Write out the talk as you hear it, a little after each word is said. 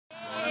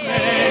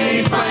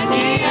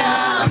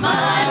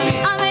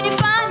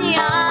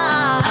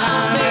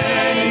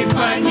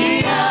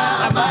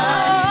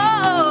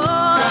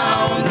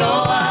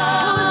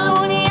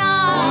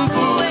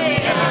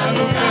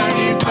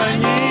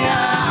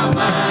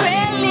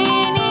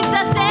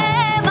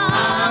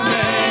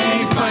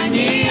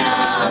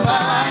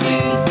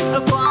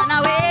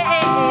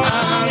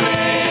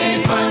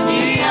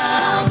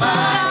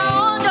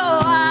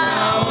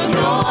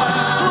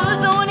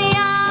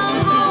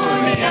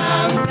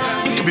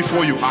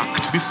before you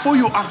act. Before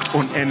you act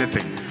on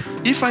anything,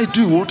 if I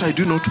do what I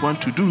do not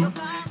want to do,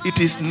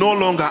 it is no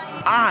longer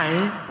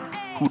I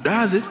who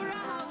does it,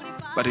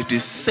 but it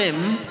is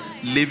sin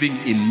living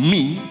in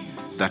me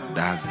that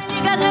does it.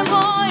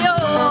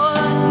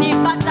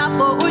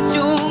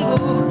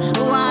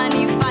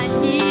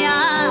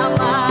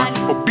 But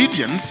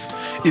obedience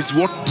is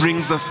what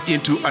brings us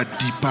into a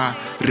deeper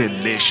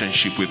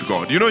relationship with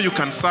God. You know, you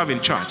can serve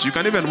in church. You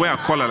can even wear a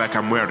collar like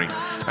I'm wearing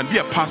and be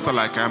a pastor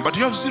like I am, but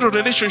you have zero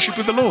relationship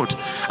with the Lord.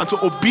 And so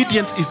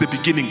obedience is the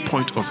beginning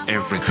point of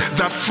everything.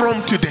 That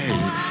from today,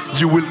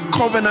 you will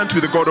covenant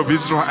with the God of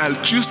Israel,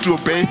 choose to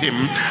obey him,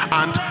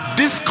 and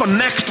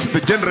disconnect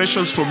the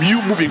generations from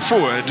you moving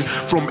forward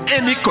from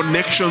any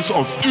connections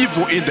of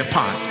evil in the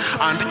past,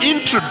 and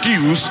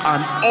introduce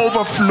an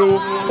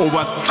overflow of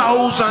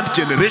 1,000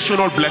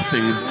 generational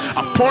blessings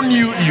upon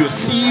you, your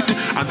seed,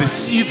 and the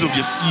seeds of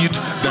your seed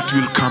that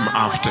will come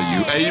after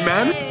you.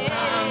 Amen.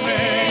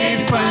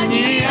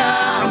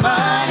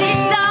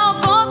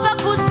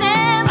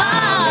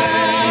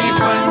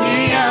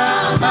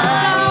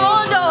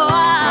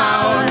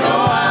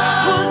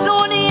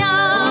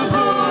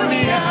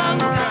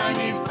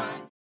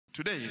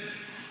 Today,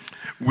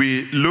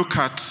 we look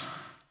at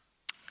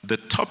the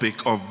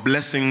topic of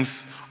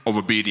blessings of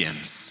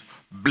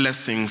obedience.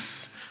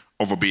 Blessings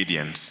of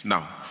obedience.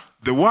 Now,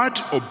 the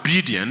word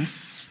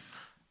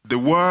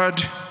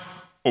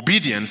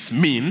obedience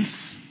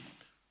means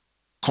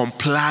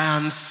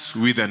compliance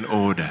with an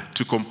order.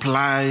 To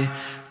comply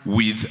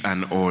with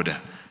an order.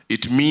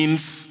 It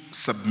means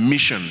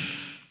submission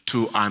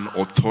to an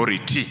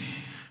authority.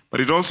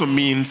 But it also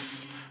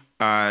means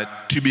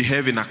to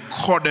behave in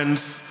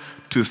accordance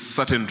to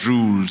certain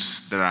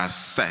rules that are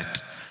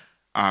set.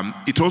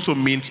 It also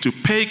means to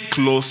pay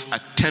close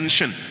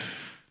attention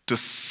to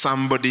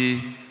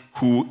somebody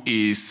who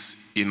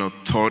is in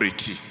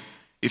authority.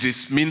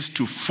 It means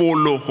to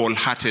follow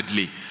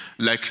wholeheartedly,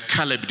 like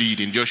Caleb did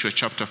in Joshua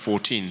chapter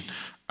 14,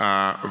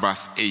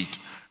 verse 8,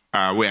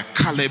 where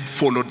Caleb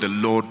followed the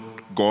Lord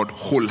God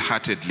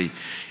wholeheartedly.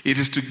 It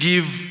is to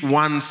give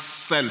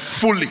oneself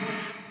fully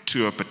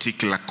to a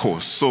particular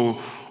cause. So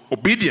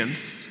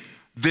obedience,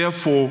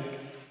 therefore,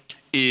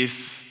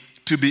 is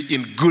to be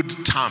in good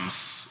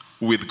terms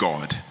with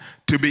God,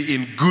 to be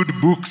in good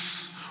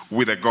books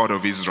with the God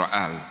of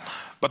Israel.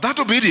 But that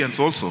obedience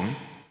also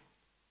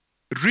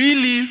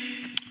really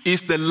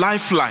is the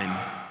lifeline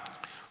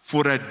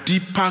for a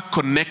deeper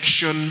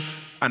connection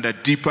and a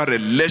deeper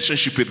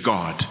relationship with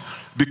God,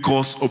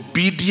 because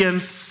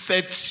obedience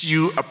sets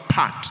you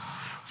apart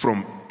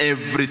from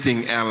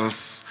everything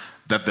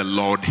else that the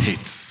Lord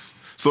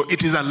hates. So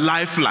it is a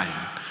lifeline.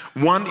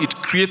 One, it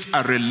creates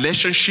a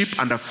relationship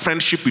and a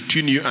friendship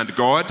between you and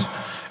God,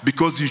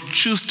 because you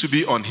choose to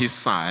be on his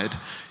side.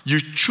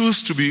 You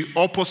choose to be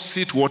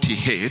opposite what he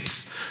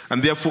hates,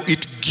 and therefore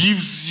it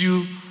gives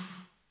you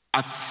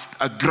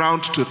a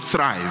ground to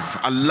thrive,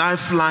 a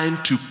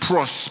lifeline to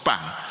prosper,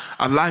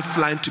 a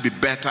lifeline to be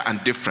better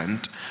and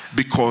different,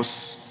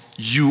 because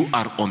you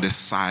are on the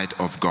side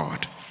of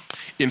God.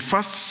 In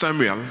 1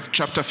 Samuel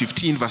chapter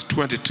 15 verse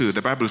 22,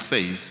 the Bible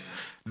says,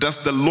 "Does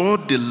the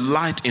Lord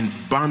delight in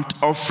burnt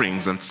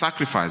offerings and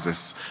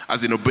sacrifices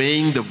as in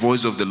obeying the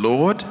voice of the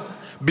Lord?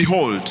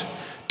 Behold,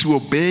 to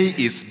obey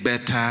is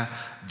better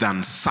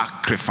than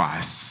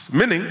sacrifice."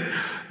 Meaning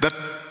that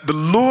the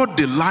Lord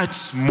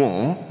delights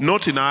more,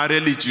 not in our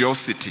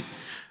religiosity,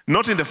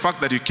 not in the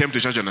fact that you came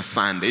to church on a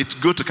Sunday. It's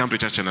good to come to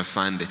church on a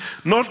Sunday.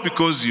 Not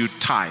because you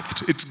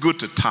tithed. It's good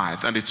to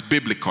tithe, and it's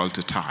biblical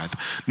to tithe.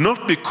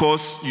 Not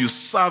because you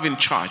serve in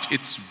church.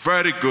 It's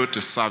very good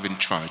to serve in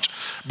church.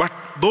 But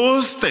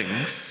those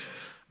things,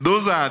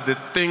 those are the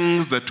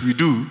things that we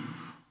do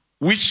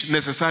which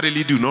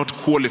necessarily do not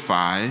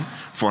qualify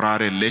for our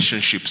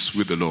relationships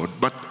with the Lord.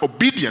 But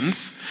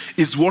obedience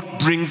is what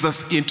brings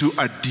us into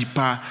a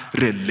deeper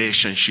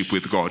relationship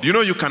with God. You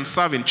know, you can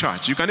serve in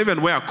church. You can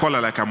even wear a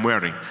collar like I'm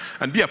wearing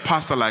and be a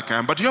pastor like I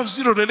am, but you have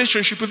zero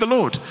relationship with the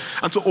Lord.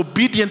 And so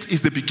obedience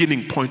is the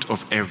beginning point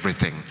of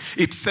everything.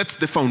 It sets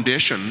the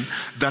foundation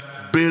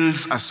that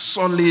builds a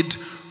solid,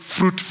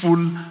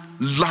 fruitful,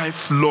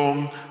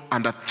 lifelong,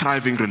 and a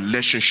thriving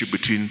relationship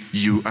between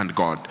you and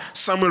God.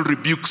 Samuel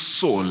rebukes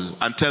Saul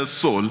and tells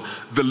Saul,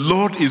 the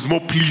Lord is more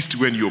pleased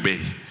when you obey.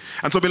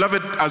 And so,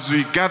 beloved, as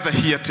we gather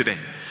here today,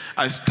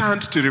 I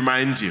stand to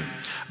remind you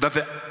that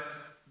the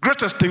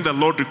greatest thing the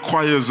Lord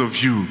requires of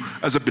you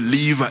as a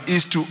believer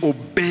is to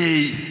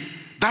obey.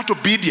 That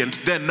obedience,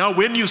 then now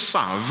when you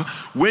serve,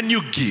 when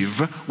you give,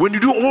 when you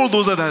do all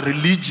those other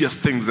religious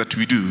things that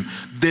we do,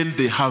 then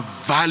they have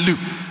value,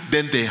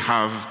 then they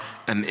have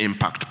an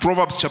impact.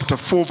 Proverbs chapter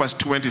 4 verse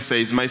 20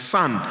 says, "My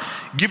son,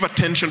 give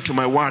attention to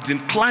my words,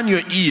 incline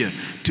your ear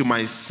to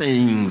my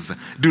sayings.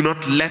 Do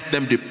not let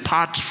them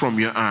depart from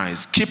your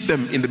eyes. Keep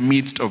them in the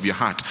midst of your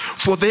heart,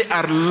 for they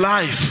are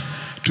life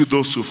to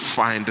those who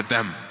find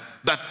them."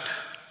 That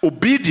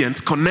obedience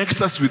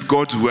connects us with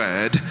God's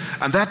word,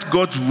 and that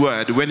God's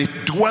word, when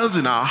it dwells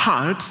in our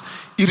hearts,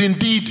 it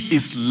indeed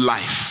is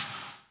life.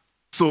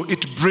 So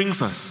it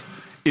brings us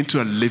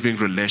into a living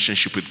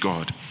relationship with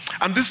God.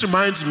 And this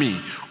reminds me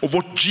of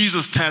what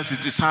Jesus tells his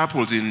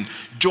disciples in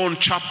John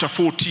chapter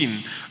 14,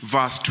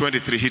 verse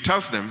 23. He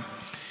tells them,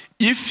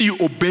 if you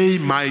obey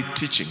my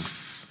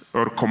teachings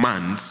or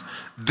commands,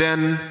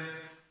 then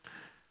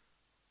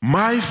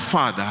my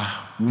Father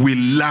will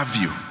love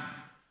you.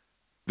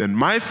 Then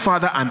my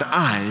Father and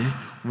I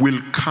will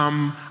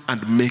come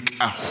and make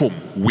a home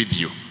with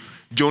you.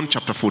 John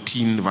chapter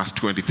 14, verse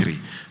 23.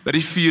 That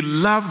if you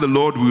love the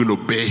Lord, we will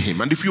obey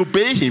him. And if you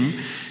obey him,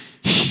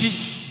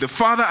 the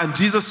Father and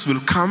Jesus will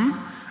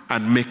come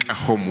and make a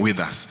home with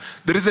us.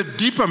 There is a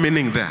deeper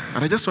meaning there,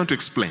 and I just want to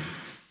explain.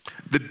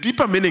 The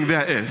deeper meaning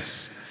there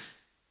is,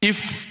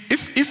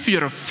 if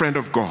you're a friend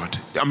of God,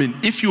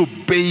 if you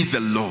obey the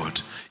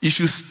Lord, if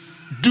you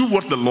do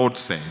what the Lord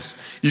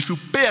says, if you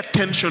pay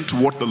attention to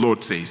what the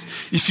Lord says,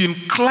 if you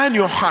incline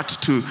your heart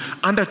to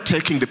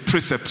undertaking the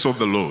precepts of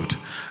the Lord,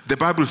 the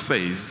Bible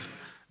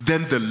says,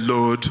 then the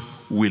Lord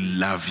will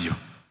love you.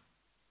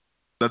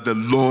 That the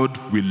Lord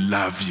will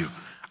love you.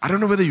 I don't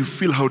know whether you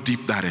feel how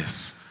deep that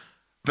is.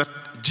 That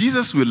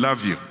Jesus will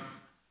love you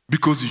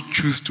because you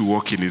choose to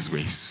walk in his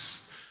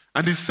ways.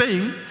 And he's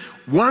saying,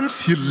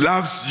 once he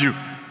loves you,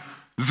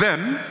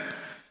 then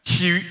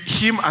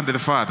him and the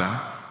Father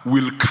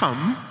will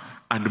come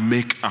and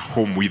make a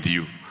home with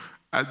you.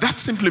 That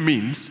simply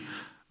means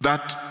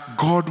that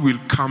God will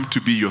come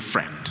to be your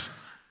friend.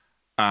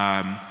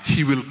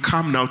 He will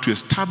come now to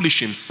establish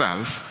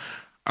himself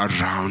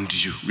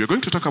around you. We are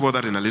going to talk about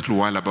that in a little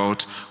while,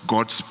 about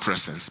God's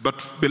presence.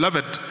 But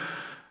beloved,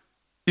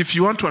 if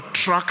you want to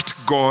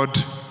attract God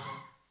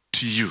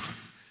to you,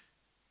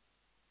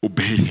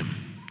 obey him.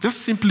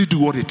 Just simply do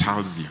what he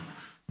tells you.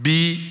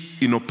 Be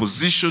in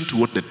opposition to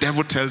what the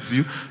devil tells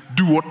you.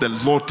 Do what the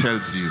Lord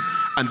tells you.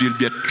 And you'll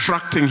be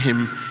attracting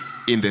him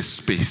in the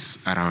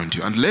space around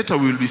you. And later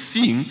we'll be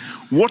seeing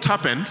what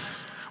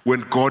happens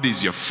when God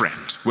is your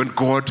friend, when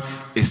God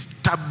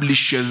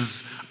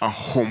establishes a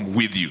home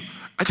with you.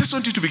 I just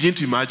want you to begin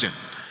to imagine.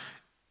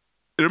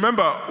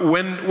 Remember,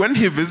 when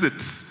he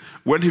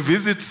visits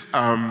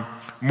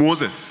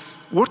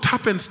Moses, what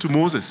happens to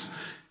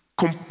Moses?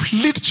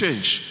 Complete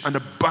change and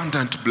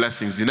abundant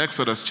blessings. In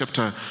Exodus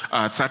chapter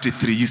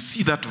 33, you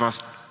see that verse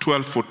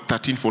 12,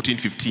 13, 14,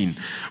 15.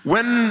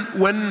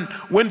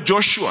 When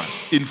Joshua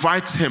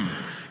invites him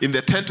in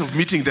the tent of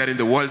meeting there in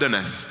the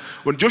wilderness,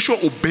 when Joshua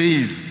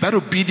obeys, that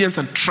obedience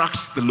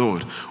attracts the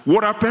Lord.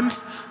 What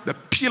happens? The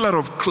pillar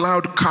of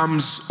cloud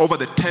comes over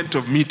the tent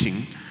of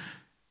meeting,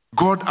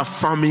 God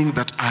affirming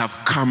that I have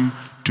come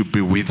to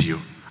be with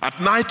you. At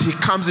night, he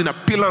comes in a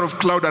pillar of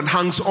cloud and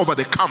hangs over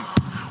the camp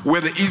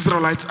where the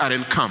Israelites are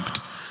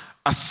encamped.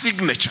 A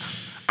signature,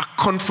 a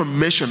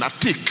confirmation, a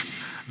tick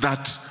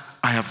that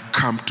I have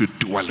come to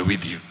dwell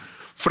with you.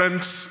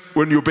 Friends,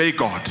 when you obey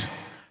God,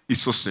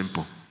 it's so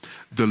simple.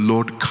 The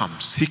Lord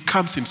comes. He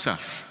comes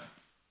himself.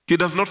 He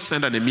does not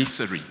send an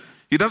emissary.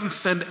 He doesn't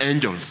send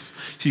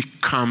angels. He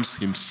comes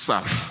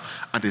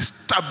himself and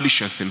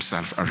establishes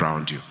himself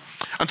around you.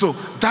 And so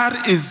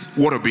that is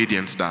what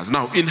obedience does.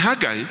 Now, in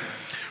Haggai,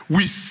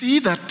 we see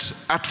that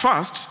at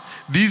first,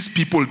 these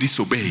people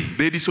disobey.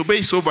 They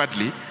disobey so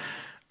badly,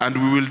 and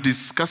we will be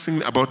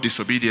discussing about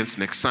disobedience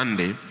next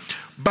Sunday.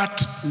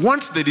 But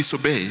once they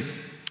disobey,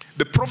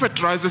 the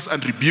prophet rises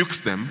and rebukes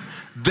them.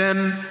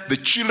 Then the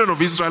children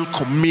of Israel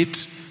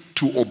commit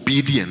to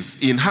obedience.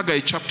 In Haggai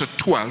chapter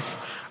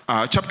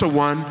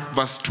 1,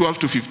 verse 12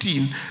 to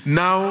 15,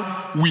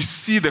 now we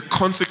see the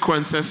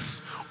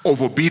consequences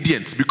of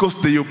obedience, because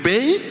they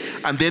obey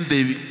and then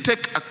they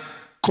take a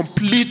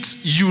complete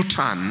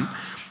U-turn.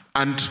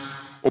 And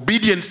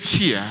obedience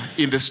here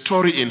in the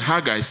story in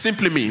Haggai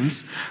simply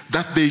means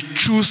that they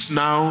choose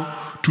now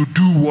to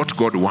do what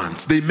God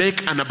wants. They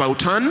make an about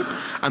turn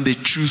and they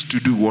choose to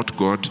do what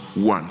God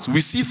wants. We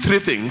see three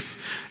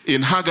things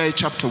in Haggai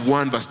chapter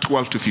 1, verse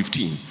 12 to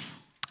 15.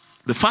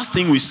 The first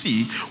thing we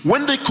see,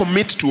 when they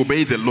commit to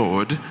obey the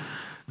Lord,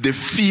 the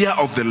fear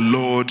of the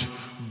Lord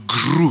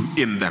grew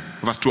in them.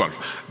 Verse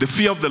 12. The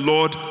fear of the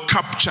Lord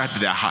captured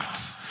their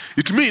hearts.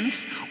 It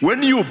means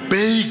when you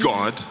obey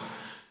God,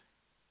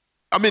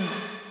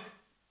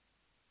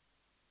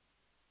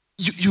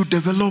 you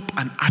develop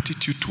an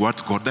attitude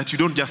towards God that you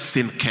don't just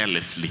sin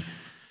carelessly.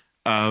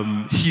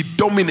 He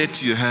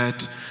dominates your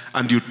heart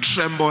and you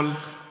tremble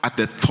at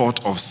the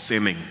thought of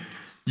sinning.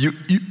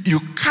 You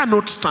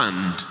cannot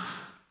stand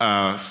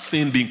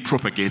sin being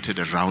propagated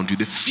around you.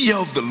 The fear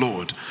of the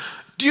Lord.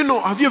 Do you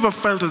know, have you ever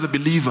felt as a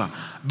believer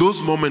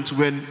those moments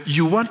when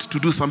you want to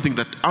do something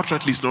that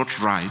outrightly is not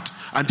right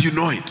and you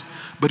know it,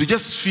 but you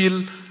just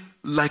feel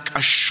like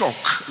a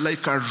shock,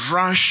 like a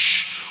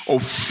rush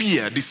of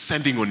fear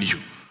descending on you?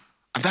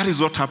 And that is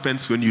what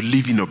happens when you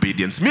live in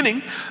obedience.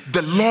 Meaning,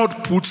 the Lord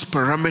puts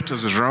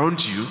parameters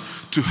around you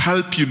to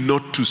help you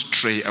not to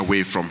stray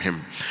away from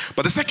him.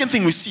 But the second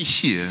thing we see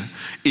here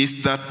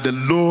is that the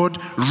Lord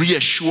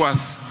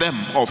reassures them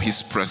of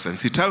his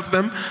presence. He tells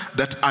them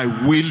that I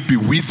will be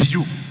with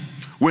you.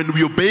 When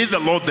we obey the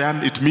Lord,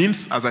 then it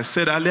means, as I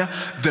said earlier,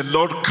 the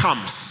Lord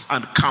comes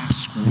and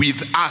comes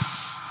with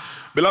us.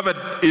 Beloved,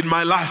 in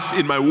my life,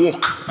 in my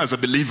walk as a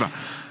believer,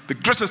 the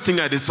greatest thing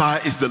I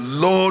desire is the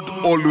Lord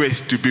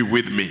always to be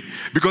with me.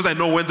 Because I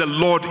know when the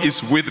Lord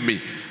is with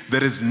me,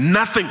 there is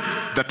nothing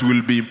that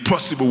will be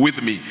impossible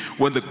with me.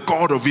 When the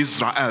God of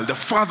Israel, the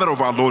Father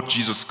of our Lord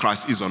Jesus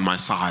Christ, is on my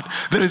side,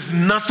 there is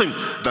nothing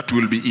that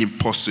will be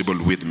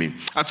impossible with me.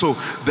 And so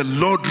the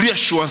Lord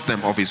reassures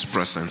them of his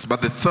presence.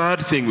 But the third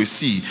thing we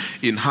see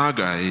in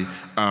Haggai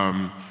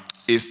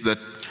is that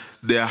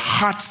their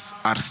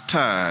hearts are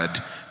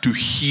stirred to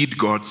heed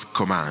God's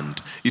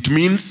command. It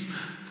means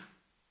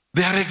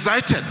they are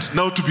excited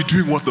now to be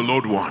doing what the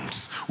Lord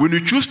wants. When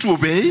we choose to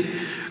obey,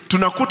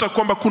 tunakuta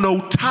kwamba kuna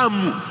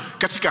utamu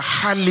katika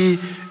hali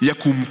ya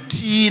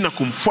kumtii na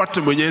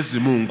kumfuata Mwenyezi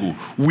Mungu.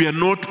 We are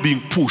not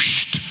being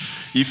pushed.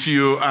 If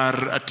you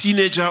are a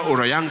teenager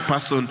or a young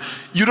person,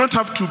 you don't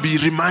have to be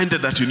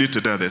reminded that you need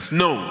to do this.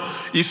 No.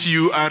 If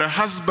you are a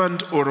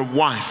husband or a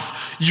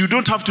wife, you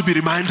don't have to be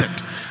reminded,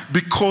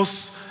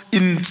 because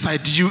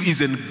inside you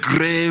is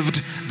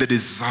engraved the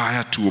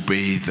desire to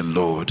obey the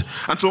Lord.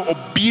 And so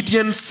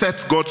obedience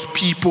sets God's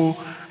people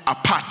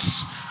apart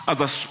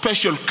as a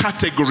special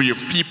category of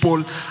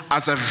people,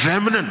 as a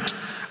remnant,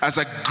 as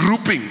a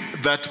grouping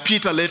that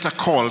Peter later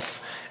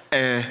calls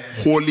a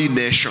holy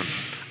nation.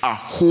 A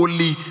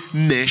holy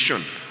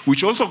nation,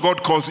 which also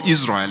God calls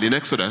Israel in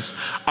Exodus,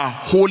 a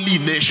holy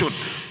nation.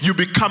 You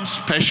become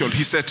special,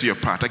 he said to your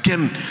part.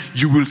 Again,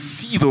 you will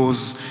see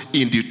those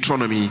in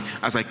Deuteronomy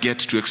as I get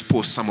to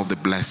expose some of the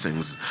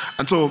blessings.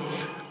 And so,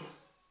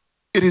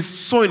 it is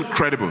so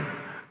incredible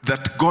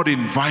that God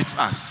invites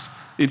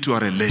us into a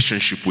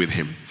relationship with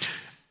him.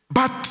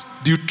 But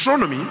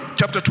Deuteronomy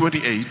chapter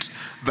 28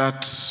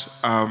 that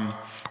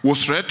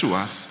was read to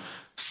us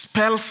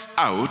spells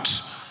out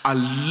a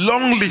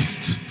long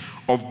list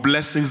of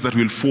blessings that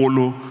will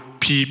follow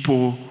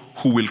people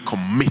who will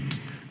commit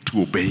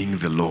to obeying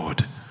the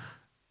Lord.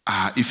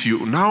 If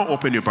you now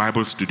open your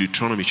Bibles to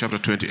Deuteronomy chapter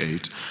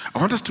 28, I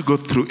want us to go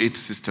through it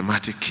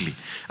systematically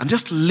and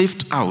just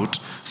lift out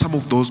some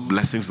of those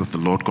blessings that the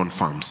Lord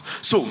confirms.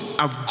 So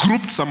I've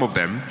grouped some of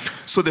them.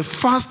 So the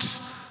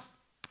first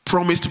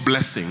promised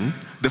blessing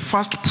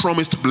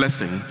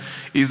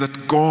is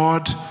that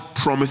God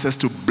promises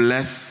to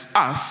bless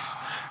us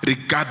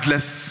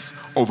regardless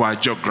of our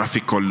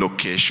geographical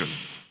location.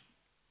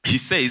 He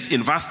says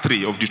in verse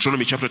 3 of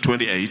Deuteronomy chapter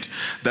 28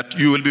 that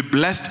you will be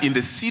blessed in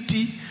the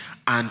city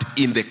and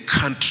in the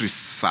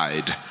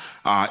countryside,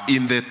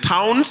 in the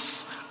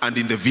towns and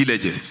in the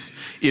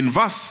villages. In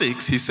verse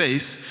 6 he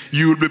says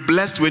you will be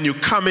blessed when you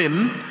come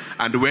in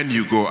and when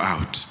you go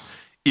out.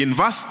 In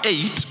verse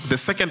 8, the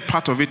second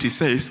part of it, he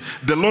says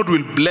the Lord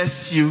will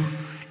bless you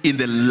in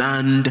the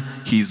land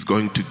he's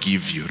going to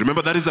give you.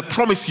 Remember, that is a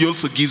promise he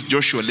also gives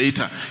Joshua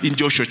later in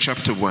Joshua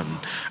chapter 1.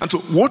 And so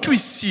what we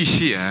see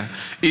here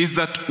is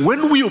that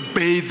when we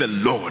obey the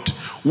Lord,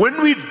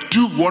 when we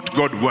do what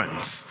God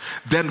wants,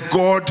 then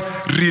God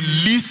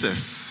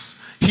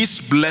releases his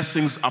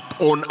blessings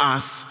upon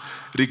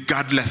us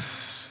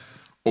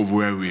regardless of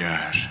where we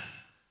are,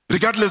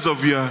 regardless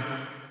of your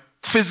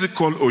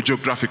physical or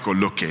geographical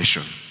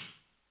location.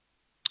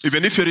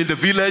 Even if you're in the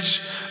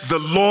village, the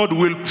Lord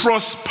will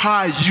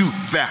prosper you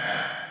there.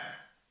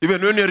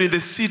 Even when you're in the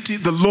city,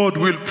 the Lord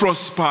will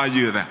prosper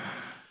you there.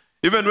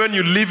 Even when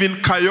you live in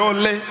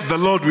Kayole, the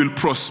Lord will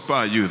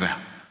prosper you there.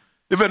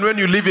 Even when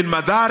you live in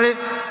Mathare,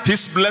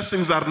 his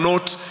blessings are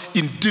not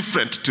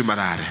indifferent to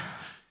Mathare.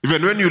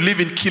 Even when you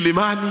live in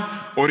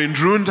Kilimani or in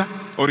Runda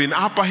or in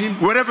Upper Hill,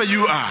 wherever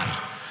you are.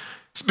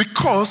 It's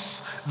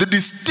because the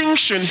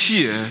distinction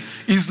here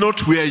is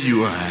not where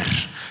you are.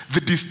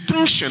 The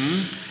distinction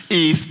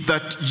is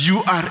that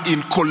you are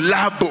in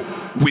collabo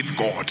with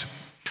God.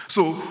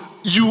 So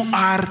you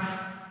are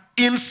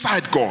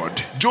inside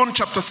God. John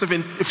chapter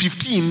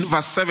 15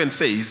 verse 7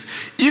 says,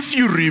 if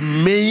you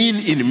remain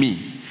in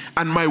me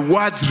and my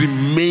words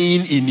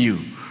remain in you,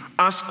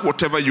 ask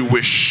whatever you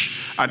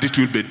wish and it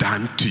will be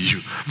done to you.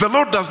 The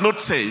Lord does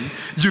not say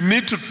you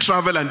need to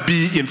travel and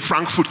be in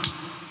Frankfurt.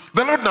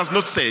 The Lord does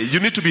not say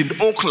you need to be in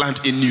Auckland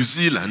in New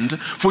Zealand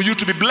for you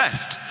to be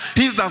blessed.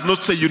 He does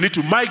not say you need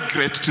to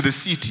migrate to the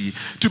city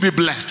to be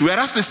blessed.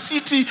 Whereas the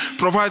city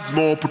provides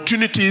more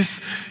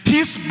opportunities,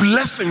 his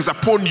blessings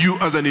upon you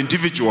as an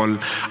individual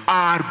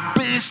are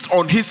based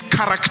on his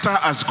character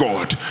as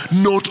God,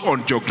 not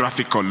on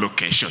geographical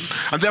location.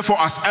 And therefore,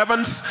 as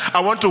Evans,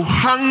 I want to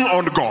hang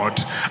on God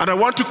and I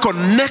want to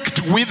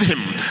connect with him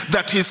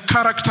that his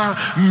character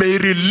may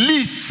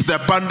release the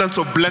abundance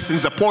of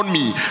blessings upon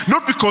me,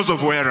 not because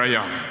of where I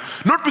am,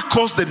 not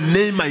because the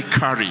name I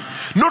carry,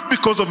 not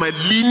because of my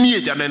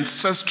lineage and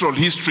ancestral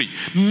history,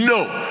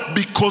 no,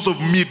 because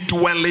of me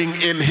dwelling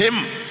in him.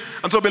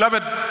 And so,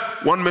 beloved,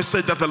 one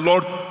message that the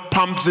Lord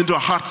pumps into our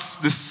hearts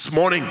this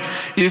morning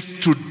is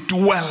to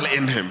dwell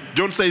in him.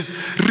 John says,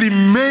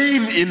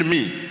 remain in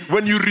me.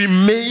 When you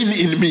remain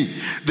in me,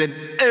 then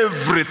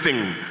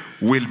everything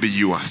will be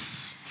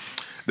yours.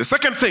 The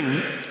second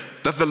thing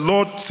that the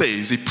Lord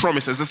says, he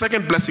promises, the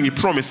second blessing he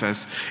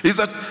promises is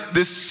that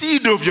the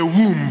seed of your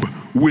womb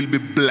will be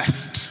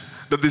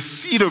blessed. that the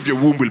seed of your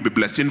womb will be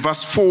blessed. In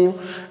verse 4,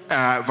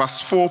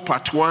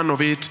 part 1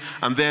 of it,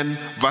 and then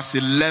verse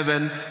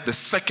 11, the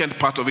second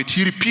part of it,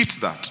 he repeats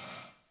that.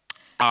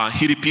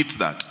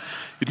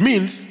 It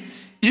means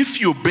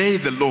if you obey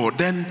the Lord,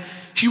 then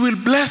he will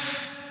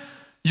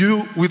bless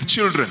you with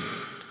children.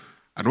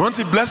 And once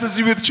he blesses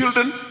you with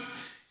children,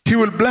 he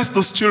will bless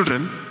those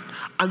children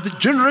and the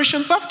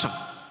generations after.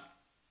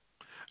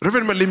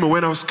 Reverend Malima,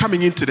 when I was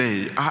coming in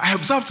today, I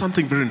observed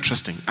something very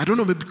interesting. I don't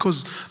know, maybe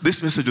because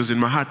this message was in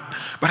my heart,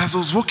 but as I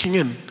was walking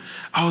in,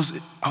 I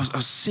was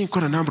seeing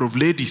quite a number of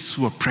ladies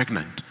who are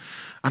pregnant.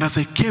 And as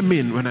I came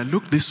in, when I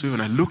looked this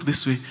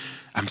way,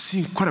 I'm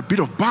seeing quite a bit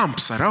of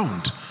bumps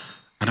around.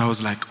 And I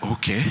was like,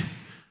 okay,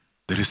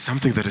 there is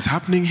something that is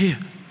happening here.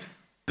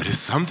 There is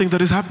something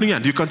that is happening,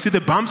 and you can see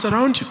the bumps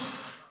around you.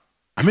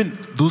 I mean,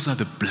 those are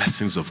the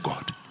blessings of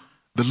God.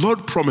 The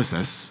Lord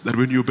promises that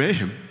when you obey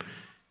him,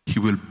 he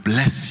will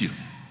bless you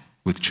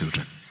with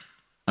children.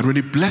 And when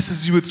he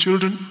blesses you with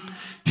children,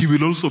 he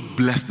will also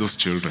bless those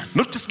children.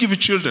 Not just give you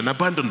children,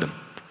 abandon them.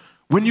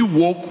 When you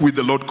walk with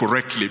the Lord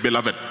correctly,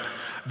 beloved,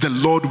 the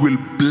Lord will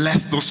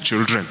bless those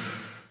children.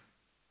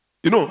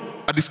 You know,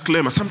 a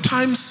disclaimer,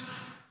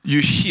 sometimes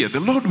you hear the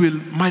Lord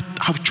might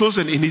have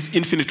chosen in his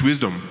infinite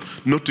wisdom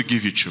not to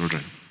give you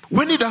children.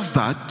 When he does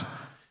that,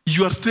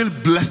 you are still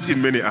blessed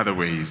in many other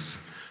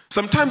ways.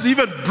 Sometimes he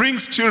even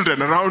brings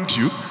children around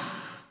you.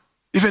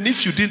 Even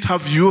if you didn't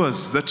have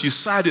yours that you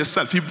side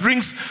yourself, he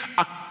brings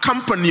a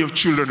company of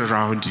children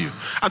around you.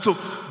 And so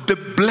the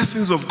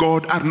blessings of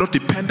God are not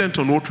dependent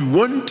on what we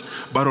want,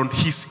 but on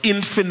his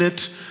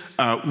infinite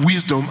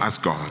wisdom as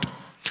God.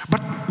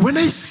 But when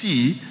I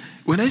see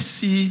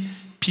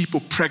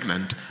people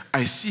pregnant,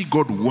 I see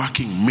God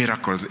working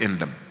miracles in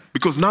them.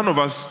 Because none of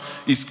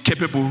us is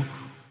capable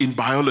in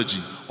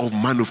biology of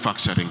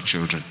manufacturing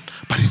children.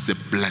 But it's the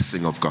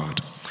blessing of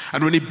God.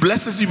 And when he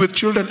blesses you with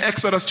children,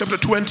 Exodus chapter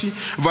 20,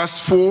 verse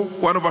 4,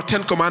 one of our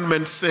 10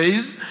 commandments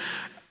says,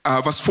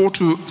 verse 4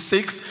 to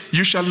 6,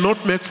 you shall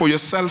not make for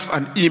yourself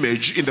an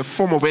image in the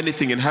form of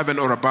anything in heaven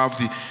or above,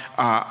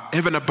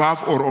 heaven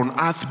above or on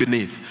earth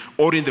beneath,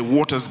 or in the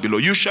waters below.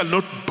 You shall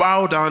not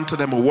bow down to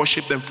them or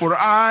worship them, for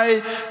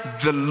I,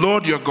 the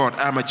Lord your God,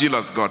 am a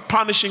jealous God,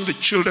 punishing the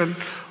children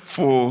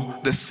for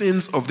the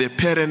sins of their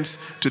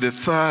parents to the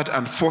third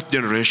and fourth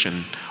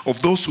generation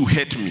of those who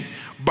hate me,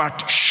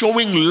 but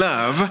showing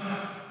love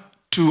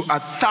to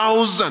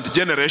 1,000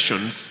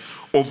 generations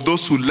of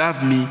those who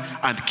love me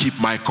and keep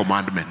my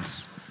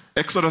commandments.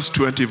 Exodus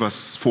 20,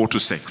 verse 4 to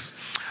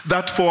 6.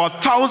 That for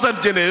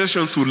 1,000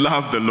 generations who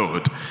love the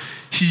Lord,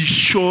 he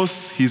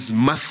shows his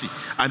mercy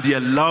and he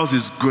allows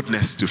his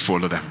goodness to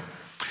follow them.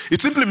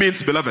 It simply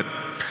means, beloved,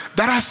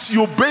 that as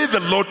you obey the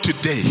Lord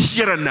today,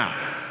 here and now,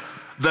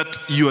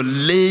 that you are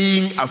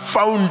laying a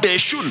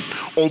foundation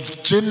of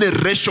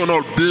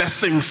generational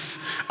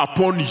blessings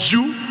upon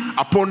you,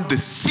 upon the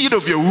seed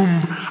of your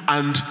womb,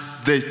 and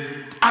the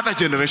other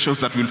generations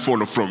that will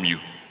follow from you.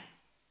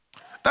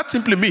 That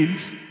simply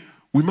means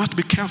we must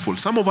be careful.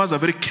 Some of us are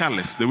very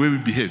careless the way we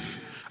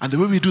behave and the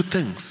way we do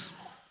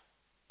things.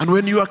 And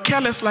when you are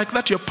careless like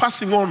that, you're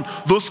passing on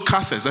those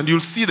curses, and you'll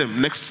see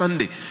them next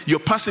Sunday. You're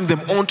passing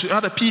them on to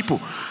other people.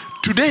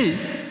 Today,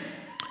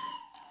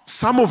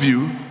 some of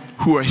you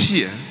who are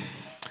here,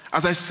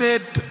 as I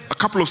said a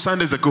couple of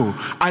Sundays ago,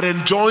 are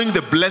enjoying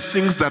the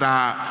blessings that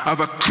have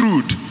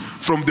accrued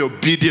from the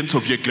obedience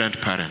of your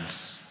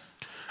grandparents.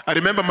 I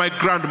remember my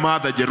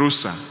grandmother,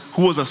 Jerusa,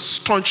 who was a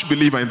staunch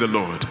believer in the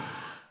Lord.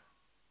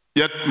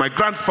 Yet my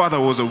grandfather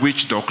was a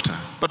witch doctor.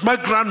 But my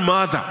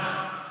grandmother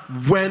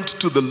went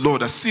to the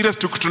Lord, a serious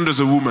as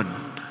a woman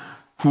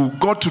who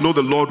got to know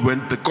the Lord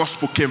when the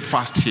gospel came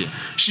first here.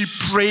 She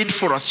prayed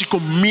for us. She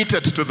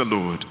committed to the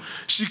Lord.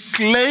 She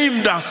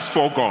claimed us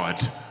for God.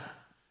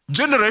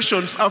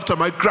 Generations after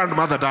my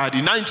grandmother died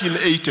in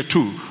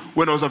 1982,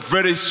 when I was a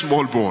very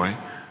small boy,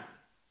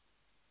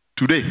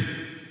 today,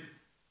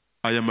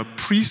 I am a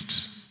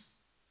priest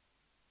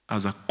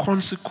as a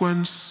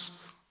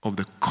consequence of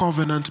the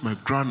covenant my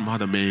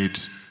grandmother made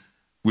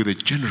with the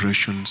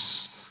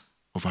generations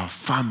of our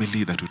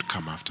family that would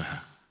come after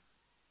her.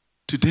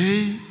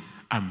 Today,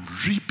 I'm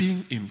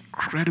reaping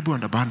incredible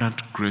and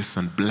abundant grace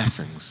and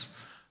blessings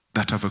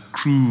that have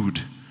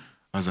accrued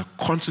as a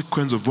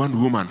consequence of one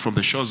woman from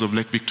the shores of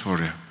Lake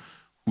Victoria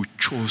who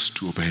chose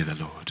to obey the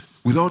Lord.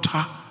 Without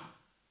her,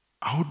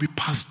 I would be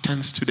past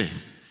tense today.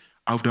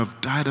 I would have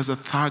died as a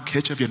thug.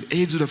 HIV and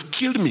AIDS would have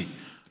killed me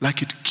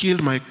like it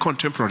killed my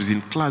contemporaries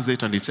in class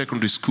 8 and in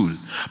secondary school.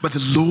 But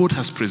the Lord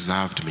has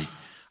preserved me,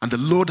 and the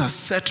Lord has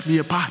set me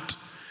apart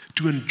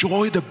to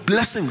enjoy the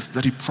blessings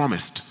that he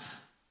promised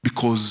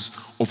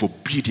because of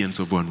obedience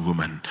of one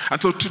woman.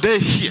 And so today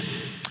here,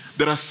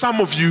 there are some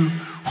of you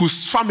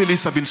whose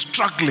families have been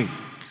struggling,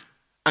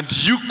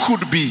 and you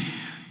could be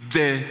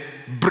the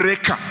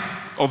breaker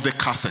of the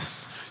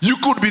curses. You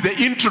could be the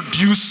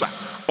introducer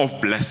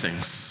of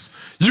blessings.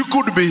 You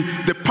could be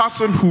the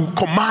person who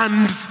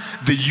commands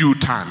the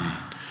U-turn.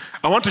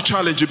 I want to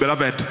challenge you,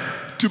 beloved,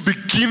 to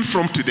begin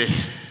from today.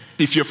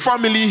 if your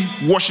family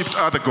worshipped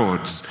other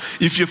gods,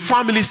 if your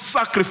family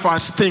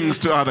sacrificed things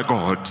to other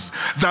gods,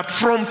 that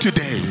from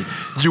today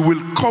you will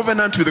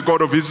covenant with the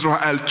God of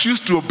Israel, choose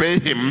to obey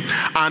him,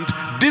 and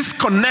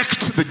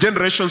disconnect the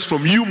generations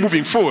from you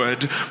moving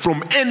forward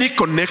from any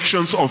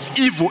connections of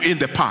evil in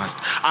the past,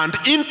 and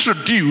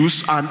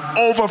introduce an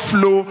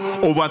overflow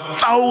of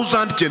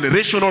 1,000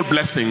 generational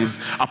blessings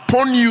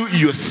upon you,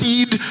 your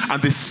seed,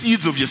 and the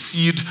seeds of your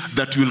seed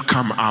that will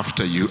come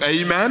after you.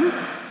 Amen?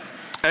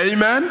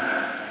 Amen?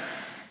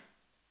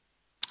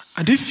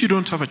 And if you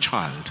don't have a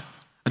child,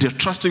 and you're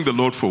trusting the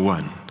Lord for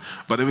one,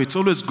 by the way, it's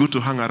always good to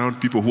hang around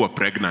people who are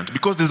pregnant,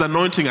 because there's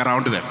anointing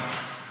around them.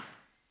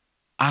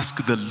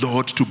 Ask the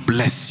Lord to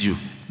bless you,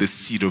 the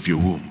seed of your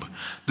womb.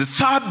 The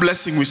third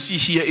blessing we see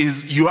here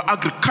is your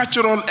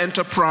agricultural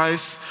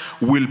enterprise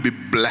will be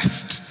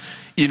blessed.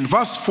 In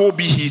verse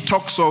 4b, he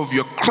talks of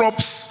your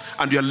crops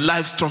and your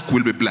livestock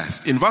will be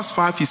blessed. In verse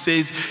 5, he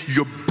says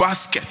your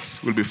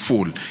baskets will be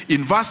full.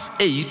 In verse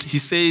 8, he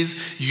says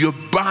your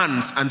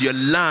barns and your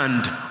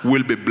land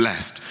will be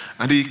blessed.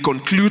 And he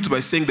concludes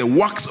by saying the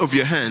works of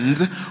your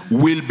hands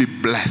will be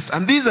blessed.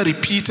 And these are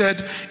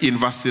repeated in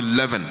verse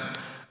 11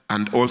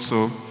 and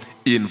also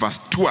in verse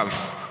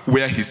 12,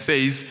 where he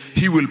says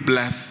he will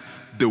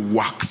bless the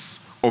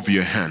works of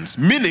your hands.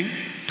 Meaning,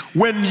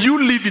 when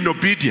you live in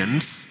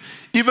obedience,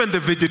 even the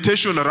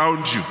vegetation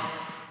around you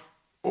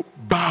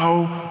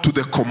bow to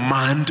the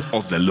command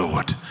of the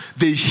Lord.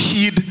 They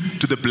heed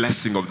to the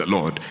blessing of the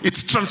Lord.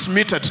 It's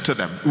transmitted to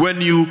them.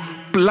 When you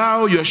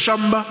plow your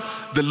shamba,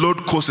 the Lord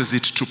causes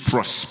it to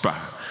prosper.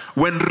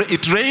 When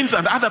it rains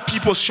and other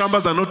people's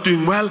shambas are not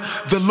doing well,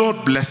 the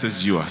Lord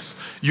blesses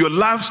yours. Your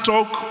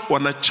livestock,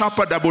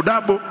 wanachapa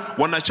dabo-dabo,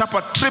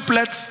 wanachapa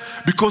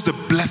triplets, because the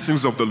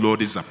blessings of the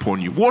Lord is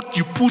upon you. What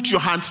you put your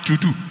hands to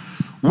do,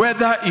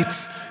 whether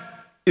it's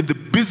in the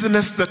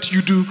business that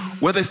you do,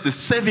 whether it's the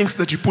savings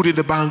that you put in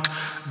the bank,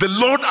 the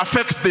Lord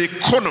affects the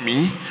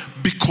economy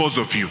because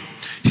of you.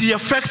 He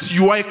affects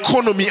your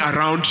economy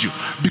around you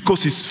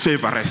because his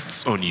favor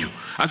rests on you.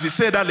 As we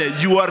said earlier,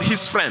 you are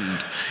his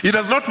friend. It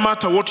does not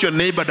matter what your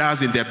neighbor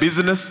does in their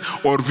business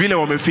or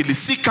vile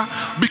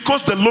wamefilisika,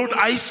 because the Lord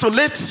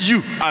isolates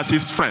you as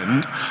his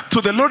friend. So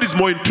the Lord is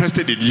more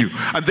interested in you,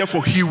 and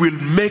therefore he will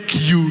make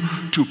you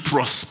to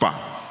prosper.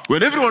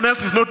 When everyone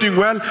else is not doing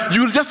well,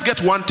 you will just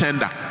get one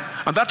tender.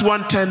 And that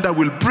one tender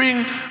will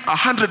bring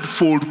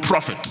 100-fold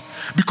profit,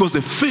 because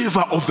the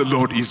favor of the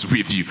Lord is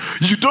with you.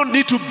 You don't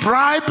need to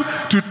bribe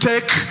to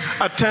take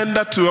a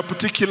tender to a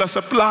particular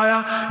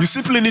supplier. You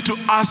simply need to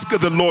ask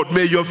the Lord,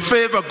 may your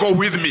favor go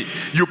with me.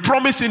 You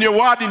promise in your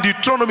word in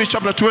Deuteronomy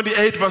chapter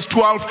 28 verse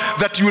 12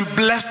 that you will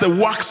bless the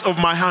works of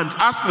my hands.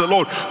 Ask the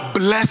Lord,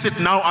 bless it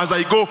now as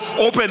I go.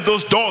 Open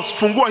those doors.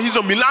 Fungua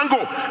hizo milango.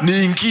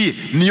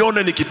 Niingie,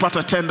 nione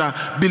nikipata tenda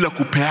bila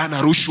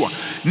kupeana rushwa.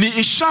 Ni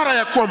ishara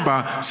ya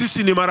kwamba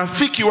sisi ni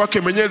marafiki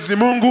wake Mwenyezi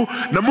Mungu,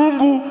 na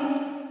Mungu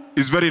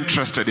is very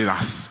interested in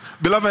us.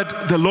 Beloved,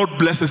 the Lord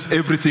blesses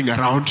everything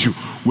around you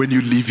when you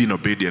live in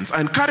obedience.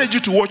 I encourage you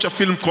to watch a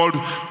film called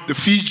The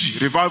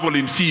Fiji, Revival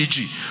in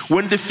Fiji.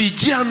 When the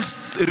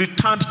Fijians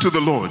returned to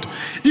the Lord,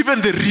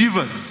 even the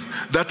rivers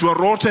that were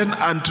rotten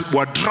and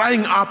were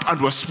drying up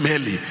and were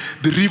smelly,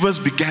 the rivers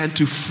began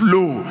to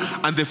flow,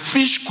 and the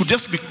fish could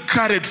just be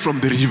carried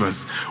from the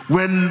rivers.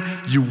 When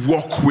you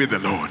walk with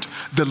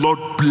the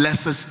Lord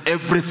blesses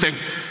everything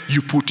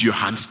you put your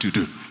hands to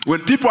do. When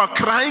people are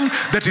crying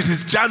that it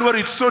is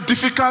January, it's so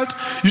difficult,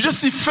 you just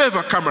see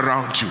favor come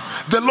around you.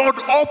 The Lord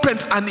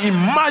opens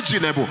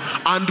unimaginable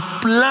and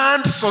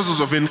planned sources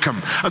of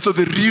income. And so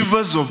the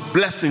rivers of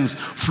blessings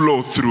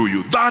flow through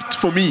you. That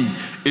for me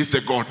is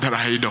the God that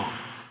I know.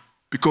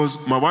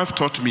 Because my wife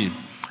taught me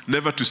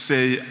never to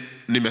say,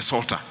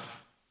 nimesota.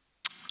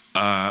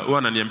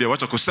 Wananiambia,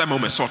 wacha kusema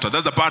umesota.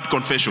 That's a bad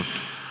confession.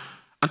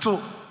 And so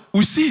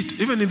we see it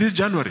even in this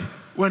January.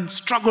 When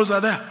struggles are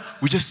there,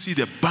 we just see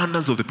the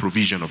abundance of the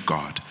provision of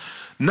God.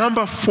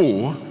 Number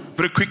 4,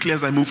 very quickly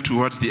as I move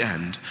towards the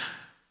end,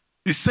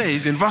 it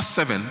says in verse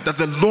 7 that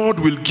the Lord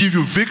will give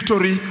you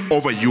victory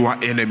over your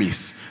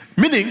enemies.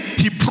 Meaning,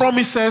 he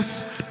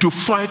promises to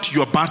fight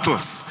your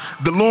battles.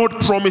 The Lord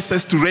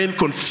promises to rain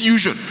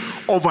confusion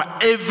over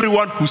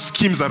everyone who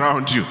schemes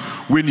around you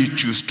when you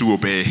choose to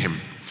obey him.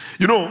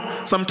 You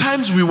know,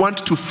 sometimes we want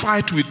to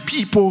fight with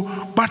people,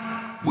 but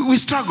we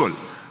struggle.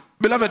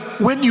 Beloved,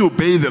 when you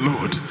obey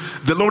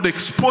the Lord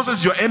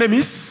exposes your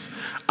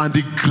enemies and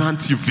he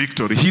grants you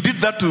victory. He did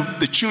that to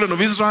the children of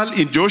Israel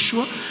in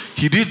Joshua.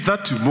 He did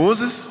that to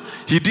Moses.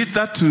 He did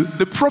that to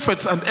the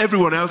prophets and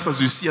everyone else, as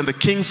you see, and the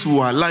kings who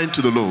are aligned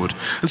to the Lord.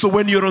 And so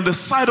when you're on the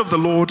side of the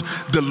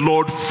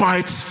Lord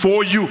fights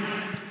for you.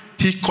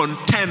 He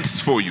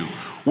contends for you.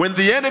 When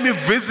the enemy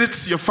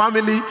visits your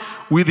family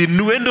with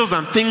innuendos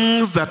and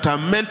things that are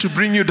meant to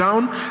bring you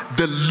down,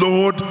 the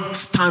Lord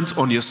stands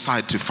on your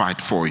side to fight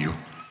for you.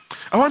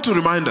 I want to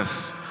remind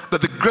us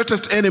that the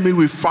greatest enemy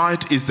we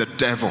fight is the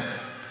devil.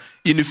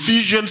 In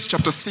Ephesians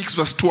chapter 6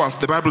 verse 12,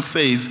 the Bible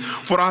says,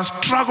 "For our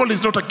struggle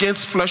is not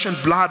against flesh and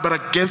blood, but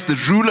against the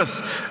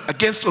rulers,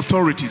 against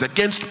authorities,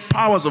 against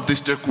powers of this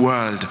dark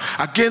world,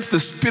 against the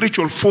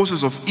spiritual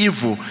forces of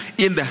evil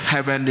in the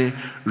heavenly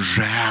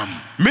realm."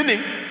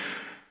 Meaning,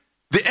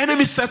 the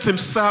enemy sets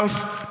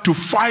himself to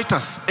fight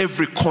us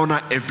every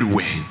corner, every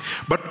way.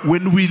 But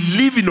when we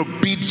live in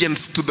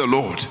obedience to the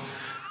Lord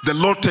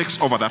takes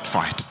over that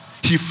fight.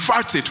 He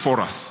fights it for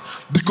us,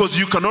 because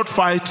you cannot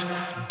fight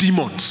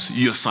demons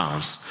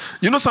yourselves.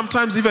 You know,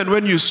 sometimes even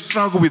when you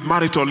struggle with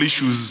marital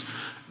issues,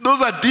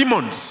 those are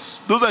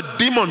demons. Those are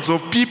demons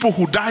of people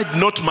who died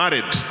not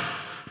married.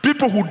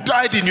 People who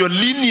died in your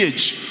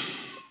lineage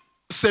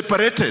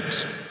separated.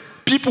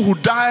 People who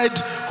died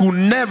who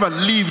never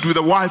lived with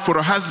a wife or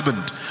a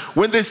husband.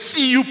 When they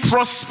see you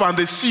prosper and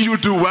they see you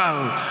do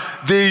well,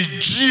 they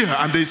jeer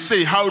and they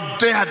say, "How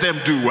dare them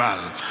do well?"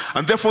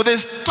 And therefore they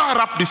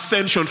stir up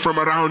dissension from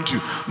around you.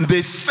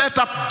 They set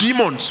up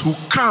demons who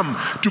come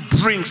to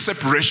bring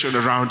separation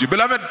around you.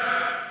 Beloved,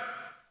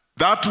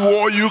 that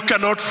war you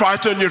cannot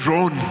fight on your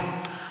own.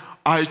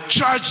 I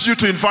charge you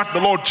to invite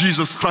the Lord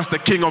Jesus Christ, the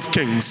King of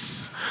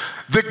Kings,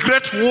 the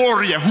great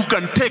warrior who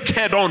can take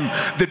head on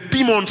the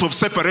demons of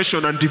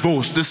separation and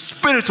divorce, the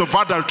spirits of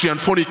adultery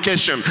and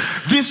fornication.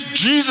 This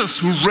Jesus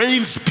who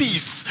reigns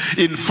peace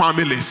in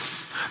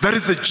families, that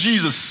is the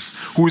Jesus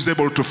who is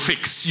able to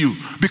fix you.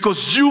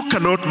 Because you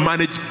cannot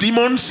manage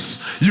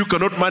demons, you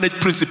cannot manage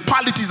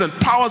principalities and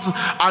powers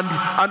and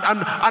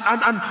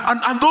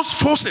those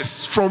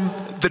forces from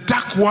the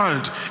dark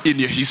world in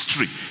your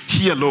history.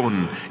 He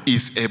alone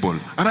is able.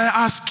 And I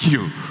ask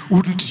you,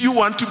 wouldn't you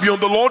want to be on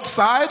the Lord's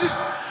side?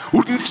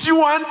 Wouldn't you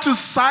want to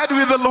side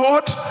with the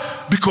Lord?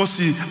 Because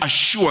he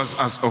assures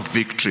us of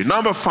victory.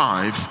 Number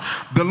 5,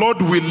 the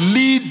Lord will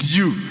lead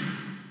you.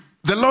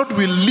 The Lord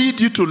will lead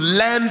you to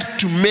lend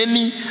to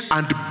many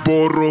and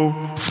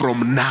borrow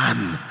from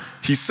none.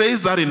 He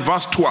says that in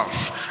verse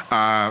 12,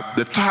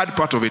 the third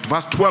part of it,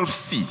 verse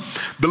 12c.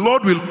 The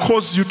Lord will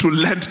cause you to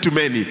lend to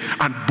many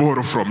and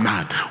borrow from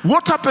none.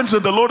 What happens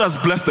when the Lord has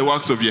blessed the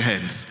works of your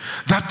hands?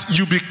 That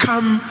you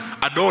become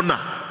a donor.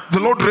 The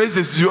Lord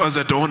raises you as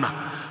a donor.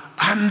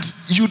 And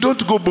you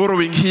don't go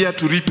borrowing here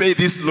to repay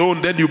this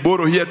loan, then you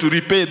borrow here to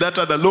repay that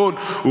other loan.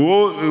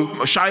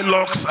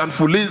 Shylocks and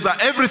Fuliza,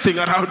 everything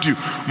around you.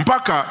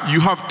 Mpaka,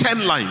 you have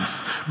 10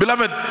 lines.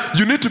 Beloved,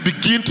 you need to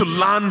begin to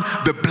learn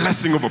the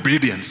blessing of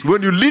obedience.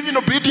 When you live in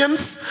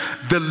obedience,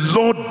 the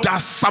Lord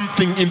does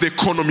something in the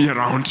economy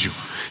around you.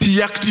 He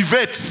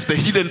activates the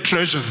hidden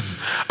treasures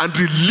and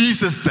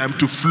releases them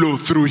to flow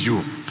through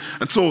you.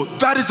 And so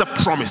that is a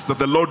promise that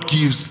the Lord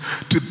gives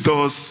to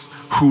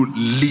those who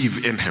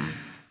live in him.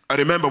 I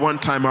remember one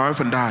time my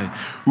wife and I,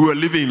 we were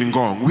living in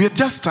Ngong. We had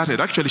just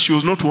started. Actually, she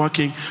was not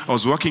working. I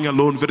was working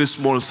alone, very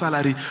small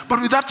salary.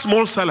 But with that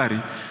small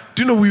salary,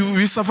 do you know,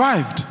 we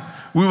survived.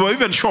 We were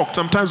even shocked.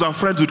 Sometimes our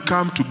friends would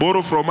come to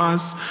borrow from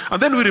us.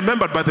 And then we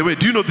remembered, by the way,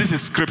 do you know this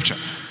is scripture?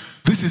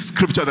 This is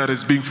scripture that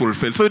is being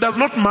fulfilled. So it does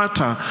not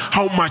matter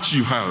how much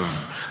you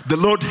have. The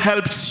Lord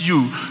helps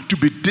you to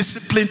be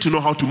disciplined, to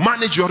know how to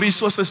manage your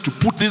resources, to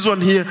put this one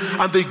here,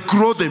 and they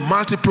grow, they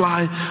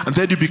multiply, and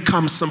then you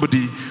become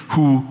somebody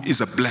who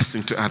is a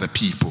blessing to other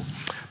people.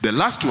 The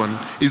last one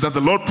is that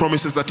the Lord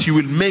promises that he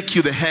will make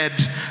you the head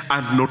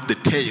and not the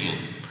tail.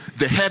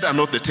 The head and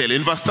not the tail.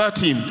 In verse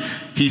 13,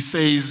 he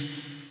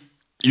says,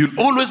 you'll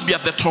always be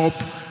at the top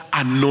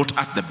and not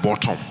at the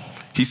bottom.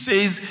 He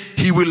says,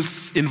 he will,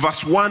 in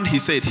verse 1, he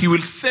said, he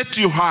will set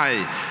you high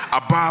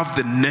above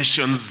the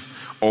nations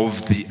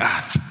of the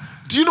earth.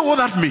 Do you know what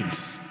that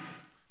means?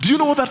 Do you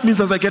know what that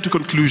means as I get to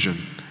conclusion?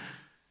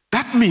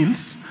 That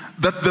means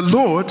that the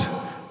Lord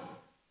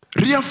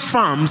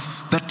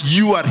reaffirms that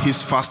you are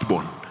his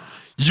firstborn.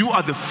 You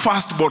are the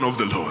firstborn of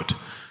the Lord.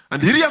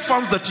 And he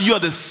reaffirms that you are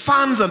the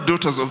sons and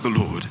daughters of the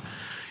Lord.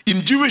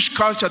 In Jewish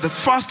culture, the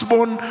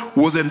firstborn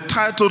was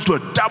entitled to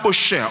a double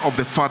share of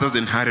the father's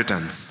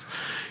inheritance.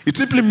 It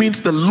simply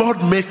means the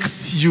Lord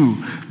makes you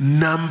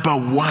number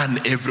one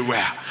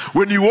everywhere.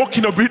 When you walk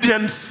in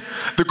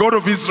obedience, the God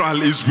of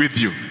Israel is with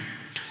you.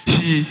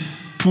 He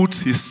puts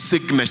his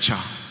signature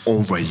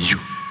over you.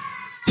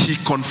 He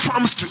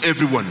confirms to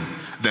everyone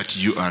that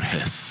you are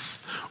his.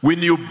 When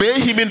you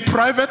obey him in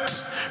private,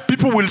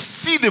 people will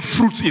see the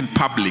fruits in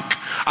public.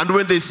 And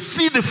when they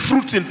see the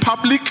fruits in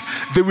public,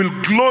 they will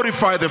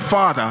glorify the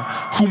Father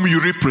whom you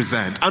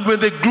represent. And when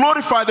they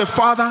glorify the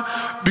Father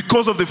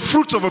because of the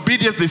fruits of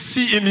obedience they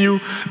see in you,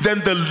 then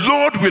the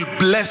Lord will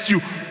bless you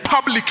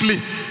publicly.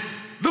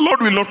 The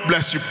Lord will not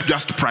bless you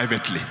just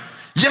privately.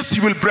 Yes,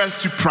 he will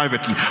bless you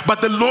privately,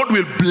 but the Lord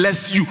will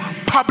bless you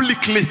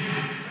publicly.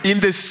 In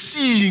the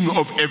seeing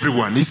of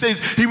everyone. He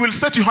says he will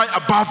set you high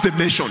above the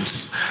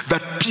nations,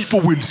 that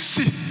people will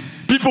see,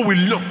 people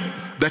will know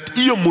that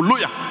iyo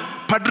muluya,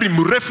 padri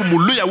mrefu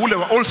muluya ule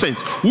wa All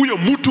Saints, huyo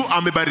mtu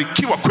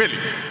amebarikiwa kweli,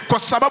 kwa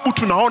sababu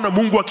tunaona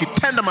Mungu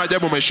akitenda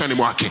maajabu maishani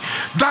mwake.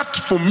 That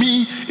for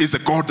me is the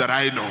God that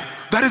I know.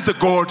 That is the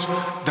God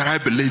that I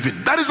believe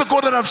in. That is the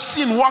God that I've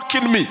seen work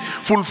in me,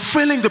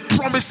 fulfilling the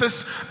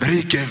promises that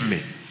he gave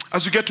me.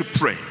 As we get to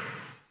pray,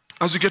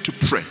 as we get to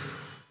pray,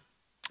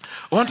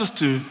 I want us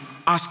to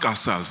ask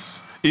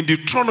ourselves, in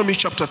Deuteronomy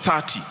chapter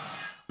 30,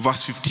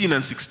 verse 15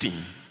 and 16,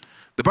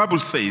 the Bible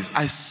says,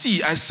 I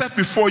set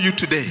before you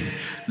today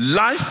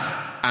life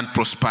and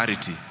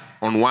prosperity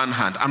on one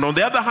hand, and on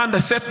the other hand, I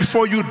set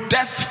before you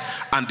death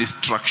and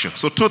destruction.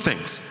 So two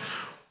things.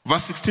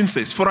 Verse 16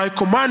 says, for I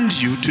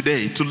command you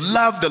today to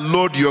love the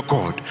Lord your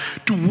God,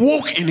 to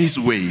walk in his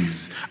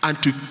ways, and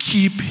to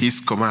keep his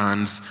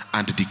commands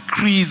and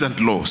decrees and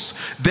laws.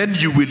 Then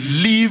you will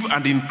live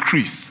and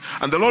increase,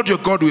 and the Lord your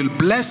God will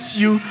bless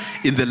you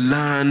in the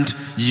land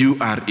you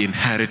are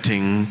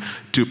inheriting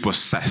to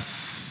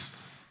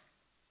possess.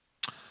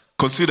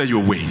 Consider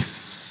your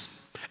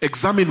ways.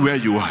 Examine where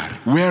you are.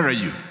 Where are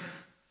you?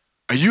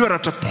 Are you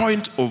at a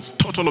point of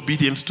total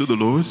obedience to the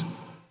Lord?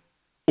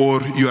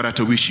 Or you are at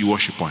a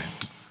wishy-washy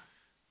point?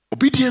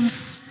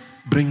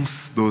 Obedience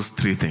brings those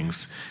three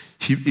things.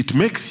 It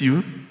makes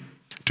you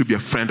to be a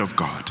friend of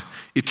God.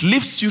 It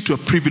lifts you to a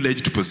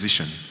privileged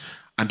position.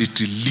 And it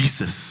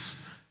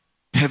releases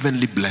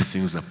heavenly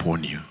blessings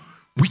upon you.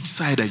 Which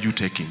side are you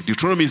taking?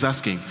 Deuteronomy is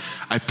asking,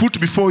 I put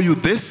before you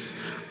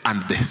this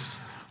and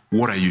this.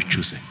 What are you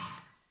choosing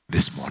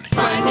this morning?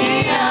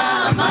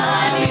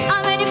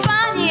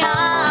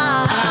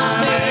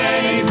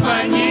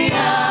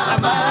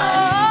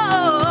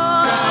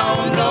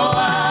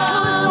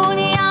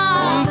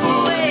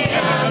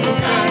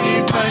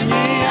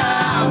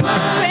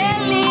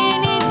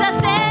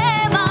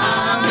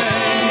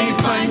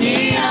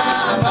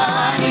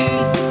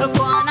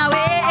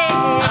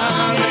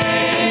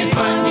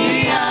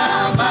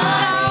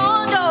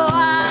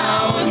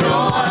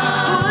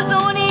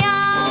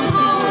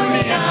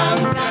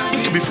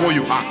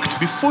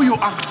 Before you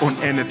act on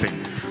anything,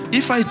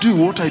 if I do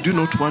what I do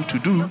not want to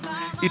do,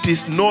 it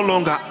is no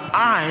longer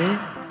I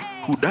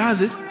who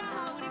does it,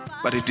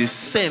 but it is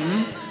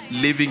sin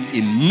living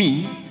in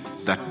me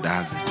that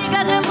does it.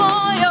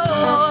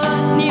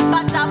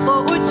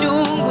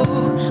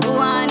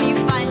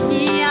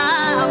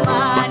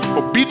 But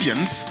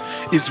obedience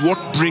is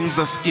what brings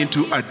us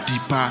into a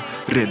deeper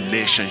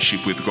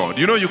relationship with God.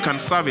 You know, you can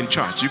serve in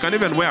church. You can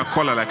even wear a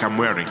collar like I'm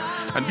wearing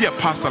and be a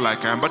pastor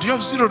like I am, but you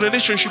have zero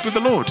relationship with the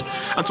Lord.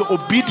 And so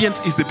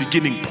obedience is the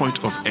beginning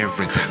point of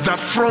everything. That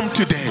from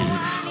today,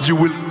 you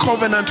will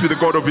covenant with the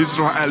God of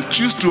Israel,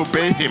 choose to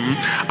obey him,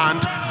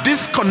 and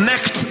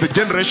disconnect the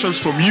generations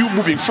from you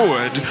moving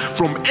forward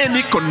from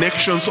any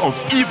connections of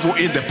evil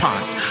in the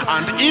past,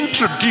 and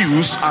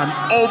introduce an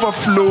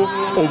overflow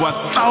of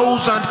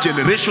 1,000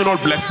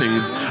 generational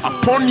blessings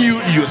upon you,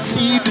 your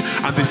seed,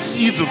 and the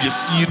seeds of your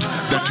seed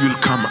that will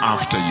come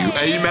after you.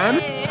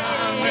 Amen.